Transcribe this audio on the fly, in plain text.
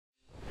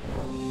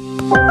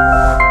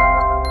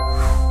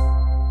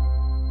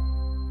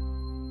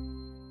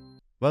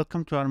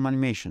Welcome to Arm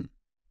Animation.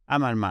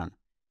 I'm Arman.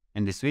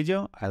 In this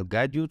video, I'll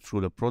guide you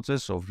through the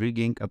process of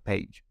rigging a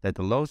page that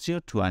allows you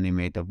to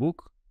animate a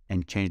book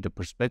and change the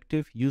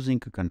perspective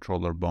using a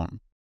controller bone.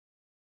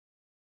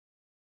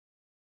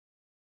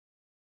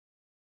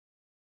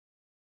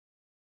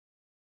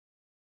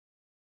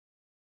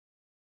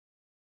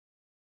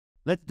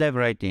 Let's dive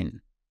right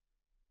in.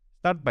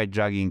 Start by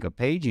dragging a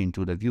page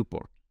into the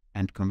viewport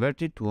and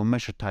convert it to a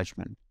mesh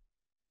attachment.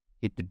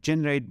 Hit the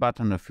Generate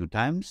button a few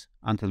times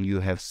until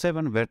you have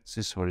 7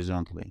 vertices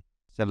horizontally.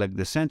 Select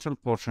the central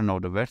portion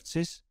of the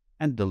vertices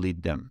and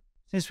delete them,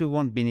 since we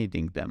won't be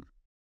needing them.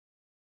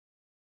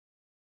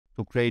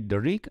 To create the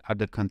rig, add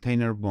the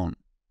container bone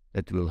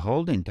that will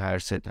hold the entire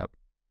setup.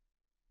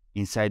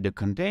 Inside the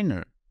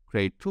container,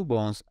 create 2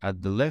 bones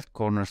at the left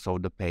corners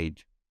of the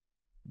page.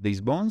 These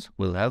bones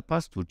will help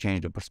us to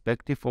change the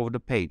perspective of the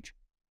page.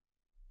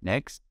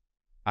 Next,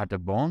 add a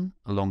bone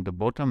along the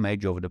bottom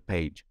edge of the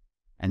page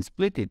and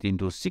split it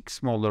into 6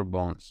 smaller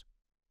bones,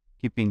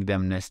 keeping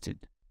them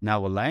nested.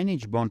 Now align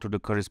each bone to the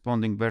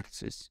corresponding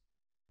vertices.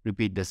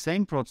 Repeat the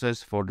same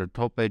process for the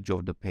top edge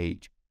of the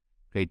page,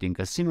 creating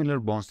a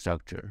similar bone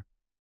structure.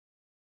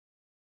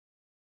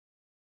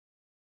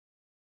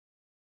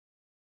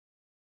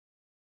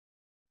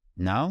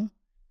 Now,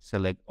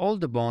 select all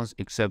the bones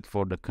except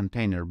for the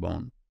container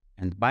bone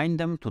and bind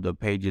them to the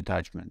page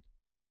attachment.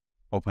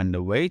 Open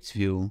the weights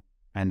view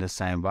and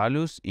assign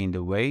values in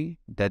the way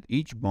that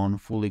each bone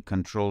fully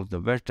controls the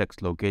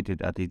vertex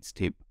located at its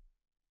tip.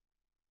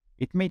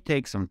 It may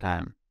take some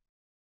time.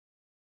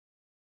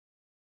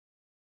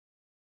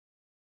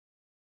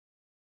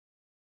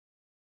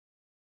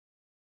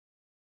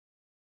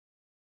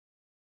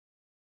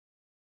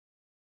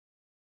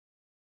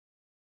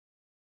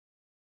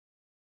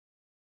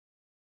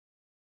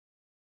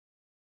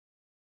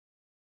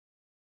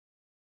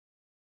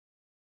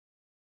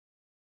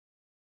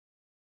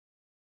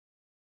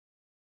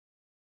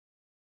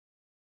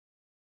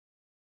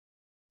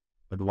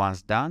 But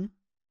once done,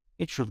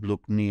 it should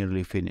look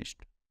nearly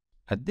finished.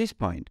 At this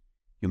point,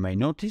 you may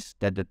notice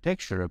that the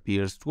texture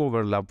appears to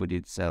overlap with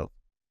itself.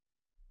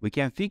 We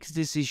can fix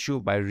this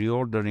issue by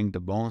reordering the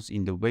bones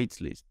in the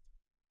weights list.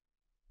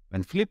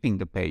 When flipping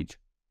the page,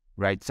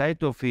 right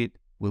side of it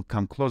will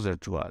come closer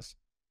to us.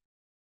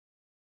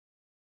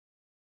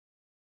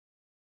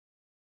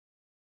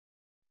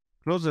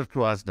 Closer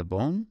to us the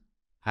bone,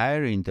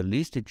 higher in the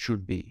list it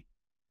should be.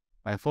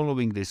 By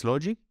following this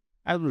logic,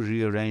 I will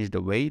rearrange the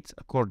weights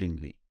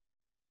accordingly.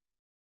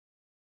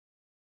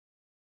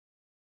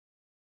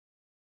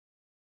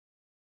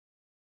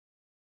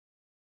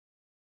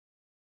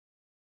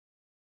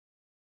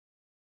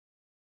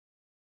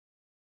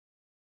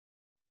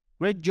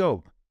 Great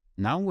job!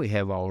 Now we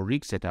have our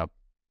rig set up.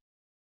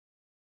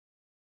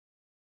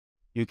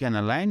 You can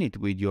align it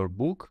with your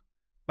book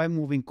by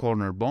moving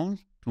corner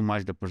bones to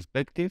match the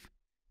perspective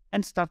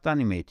and start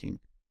animating.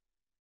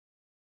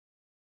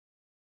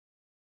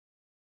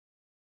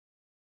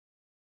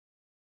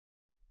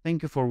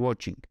 Thank you for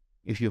watching.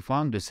 If you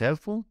found this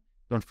helpful,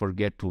 don't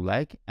forget to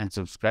like and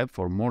subscribe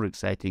for more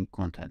exciting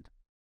content.